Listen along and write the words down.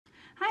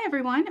Hi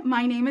everyone,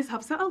 my name is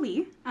Hafsa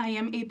Ali. I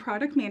am a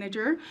product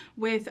manager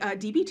with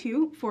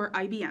Db2 for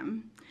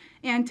IBM.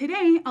 And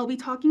today I'll be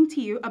talking to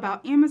you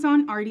about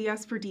Amazon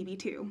RDS for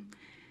Db2.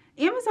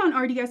 Amazon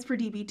RDS for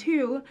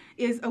Db2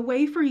 is a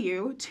way for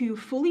you to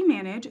fully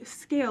manage,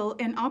 scale,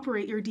 and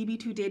operate your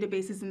Db2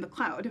 databases in the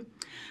cloud.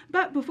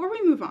 But before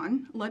we move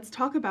on, let's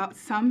talk about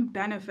some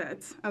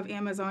benefits of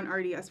Amazon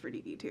RDS for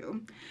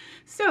Db2.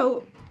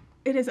 So,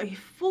 it is a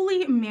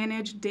fully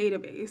managed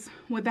database.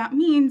 What that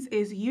means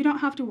is you don't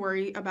have to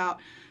worry about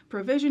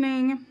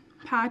provisioning,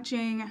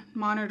 patching,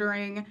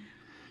 monitoring,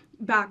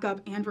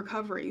 backup, and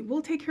recovery.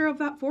 We'll take care of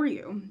that for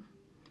you.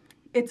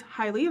 It's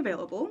highly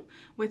available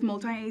with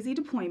multi-AZ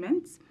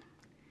deployments,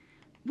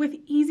 with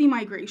easy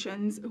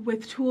migrations,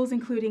 with tools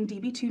including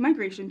Db2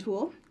 Migration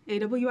Tool,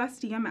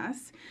 AWS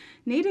DMS,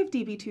 native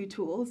Db2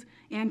 tools,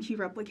 and queue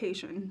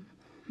replication.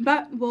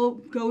 But we'll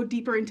go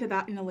deeper into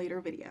that in a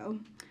later video.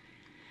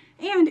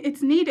 And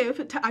it's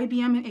native to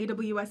IBM and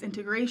AWS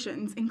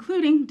integrations,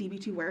 including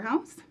Db2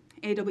 Warehouse,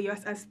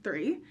 AWS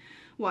S3,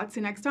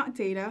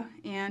 watsonx.data,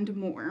 and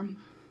more.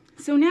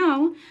 So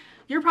now,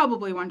 you're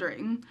probably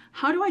wondering,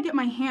 how do I get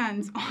my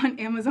hands on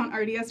Amazon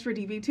RDS for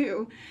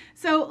Db2?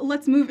 So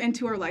let's move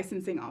into our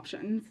licensing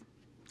options.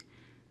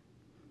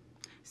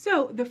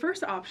 So the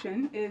first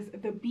option is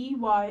the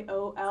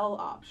BYOL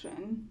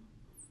option,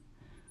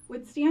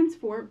 which stands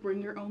for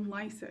Bring Your Own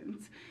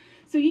License.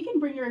 So you can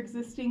bring your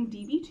existing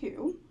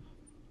Db2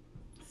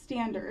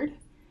 Standard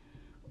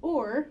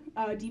or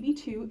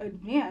Db2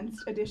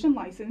 Advanced Edition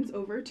license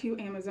over to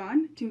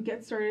Amazon to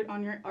get started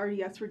on your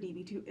RDS for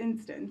Db2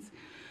 instance.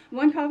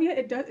 One caveat,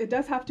 it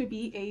does have to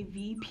be a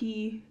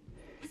VPC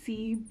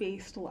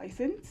based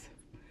license.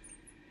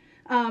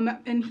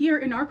 And here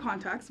in our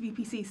context,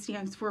 VPC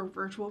stands for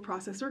Virtual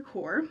Processor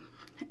Core.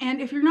 And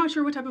if you're not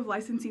sure what type of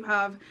license you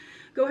have,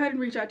 go ahead and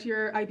reach out to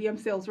your IBM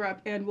sales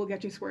rep and we'll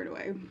get you squared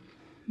away.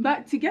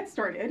 But to get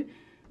started,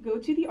 go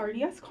to the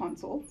RDS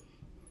console.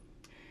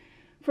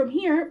 From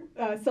here,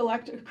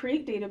 select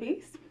Create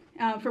Database.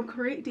 From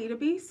Create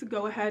Database,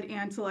 go ahead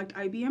and select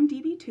IBM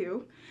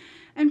DB2.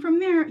 And from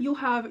there, you'll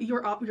have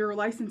your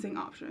licensing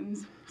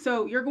options.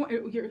 So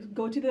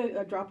go to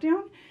the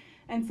drop-down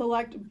and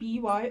select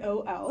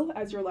BYOL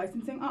as your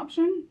licensing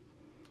option.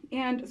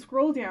 And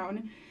scroll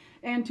down.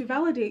 And to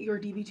validate your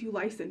DB2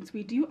 license,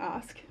 we do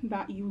ask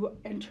that you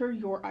enter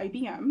your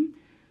IBM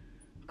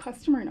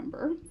customer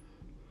number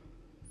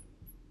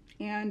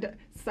and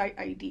site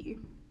ID.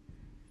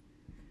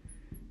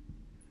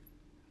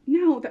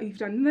 Now that you've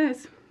done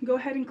this, go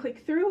ahead and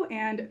click through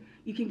and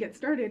you can get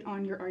started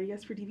on your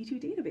RDS for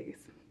Db2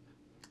 database.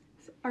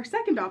 So our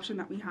second option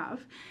that we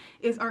have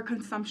is our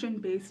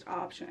consumption-based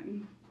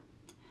option.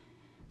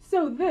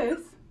 So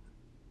this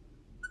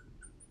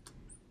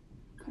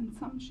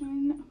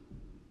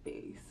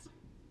consumption-based,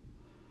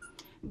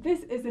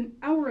 this is an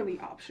hourly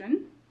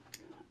option.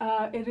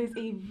 It is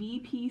a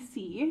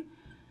VPC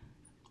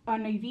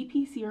on a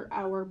VPC or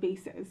hour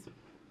basis.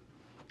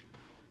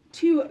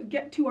 To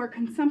get to our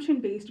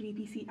consumption-based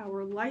VPC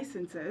hour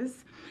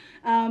licenses,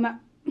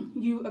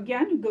 you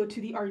again go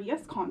to the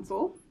RDS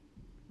console.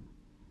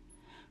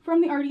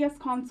 From the RDS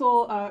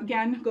console,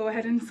 again, go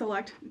ahead and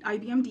select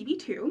IBM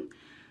DB2.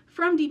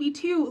 From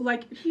DB2,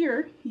 like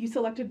here, you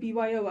selected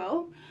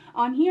BYOL.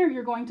 On here,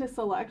 you're going to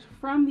select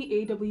from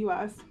the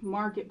AWS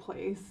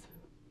Marketplace.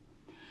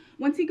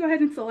 Once you go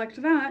ahead and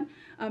select that,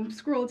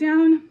 scroll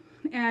down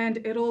and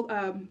it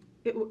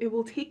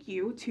will take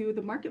you to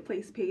the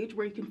Marketplace page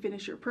where you can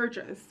finish your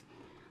purchase.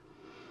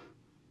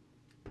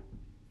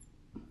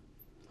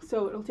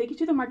 So it'll take you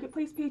to the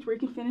Marketplace page where you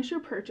can finish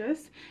your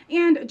purchase.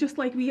 And just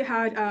like we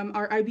had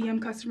our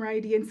IBM customer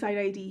ID and site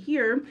ID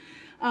here,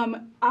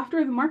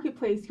 after the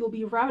Marketplace, you'll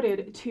be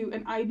routed to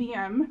an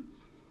IBM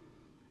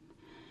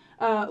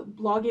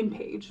login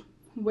page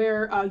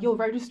where you'll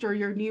register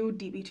your new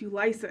Db2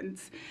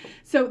 license.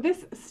 So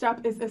this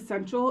step is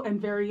essential and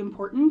very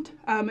important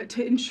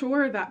to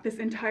ensure that this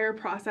entire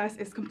process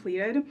is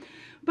completed.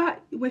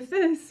 But with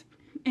this,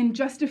 in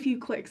just a few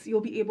clicks, you'll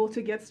be able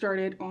to get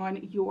started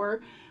on your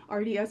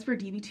RDS for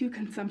Db2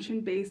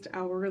 consumption-based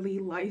hourly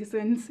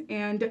license,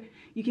 and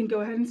you can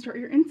go ahead and start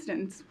your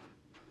instance.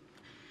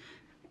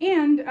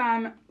 And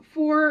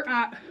for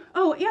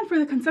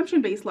the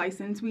consumption-based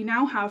license, we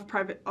now have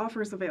private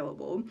offers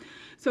available.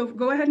 So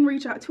go ahead and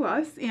reach out to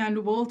us and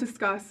we'll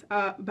discuss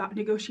about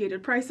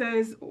negotiated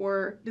prices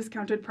or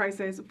discounted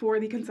prices for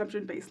the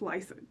consumption-based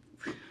license.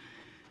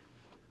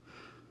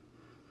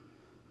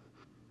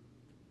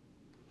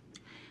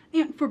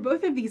 And for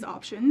both of these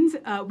options,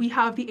 we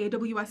have the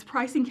AWS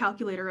pricing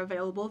calculator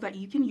available that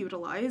you can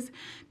utilize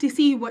to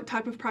see what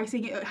type of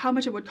pricing, how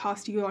much it would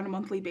cost you on a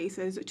monthly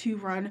basis to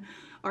run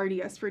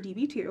RDS for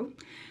Db2.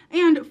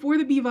 And for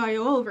the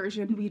BYOL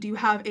version, we do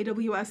have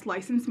AWS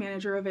License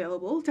Manager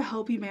available to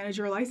help you manage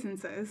your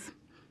licenses.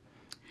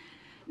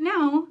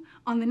 Now,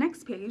 on the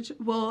next page,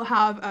 we'll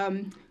have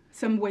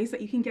some ways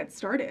that you can get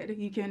started.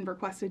 You can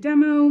request a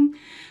demo,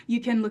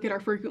 you can look at our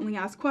frequently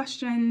asked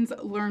questions,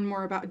 learn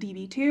more about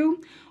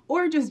DB2,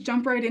 or just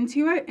jump right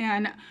into it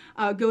and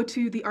go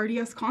to the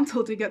RDS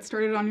console to get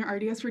started on your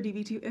RDS for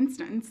DB2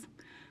 instance.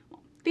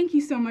 Well, thank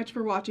you so much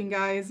for watching,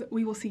 guys.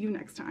 We will see you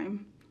next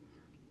time.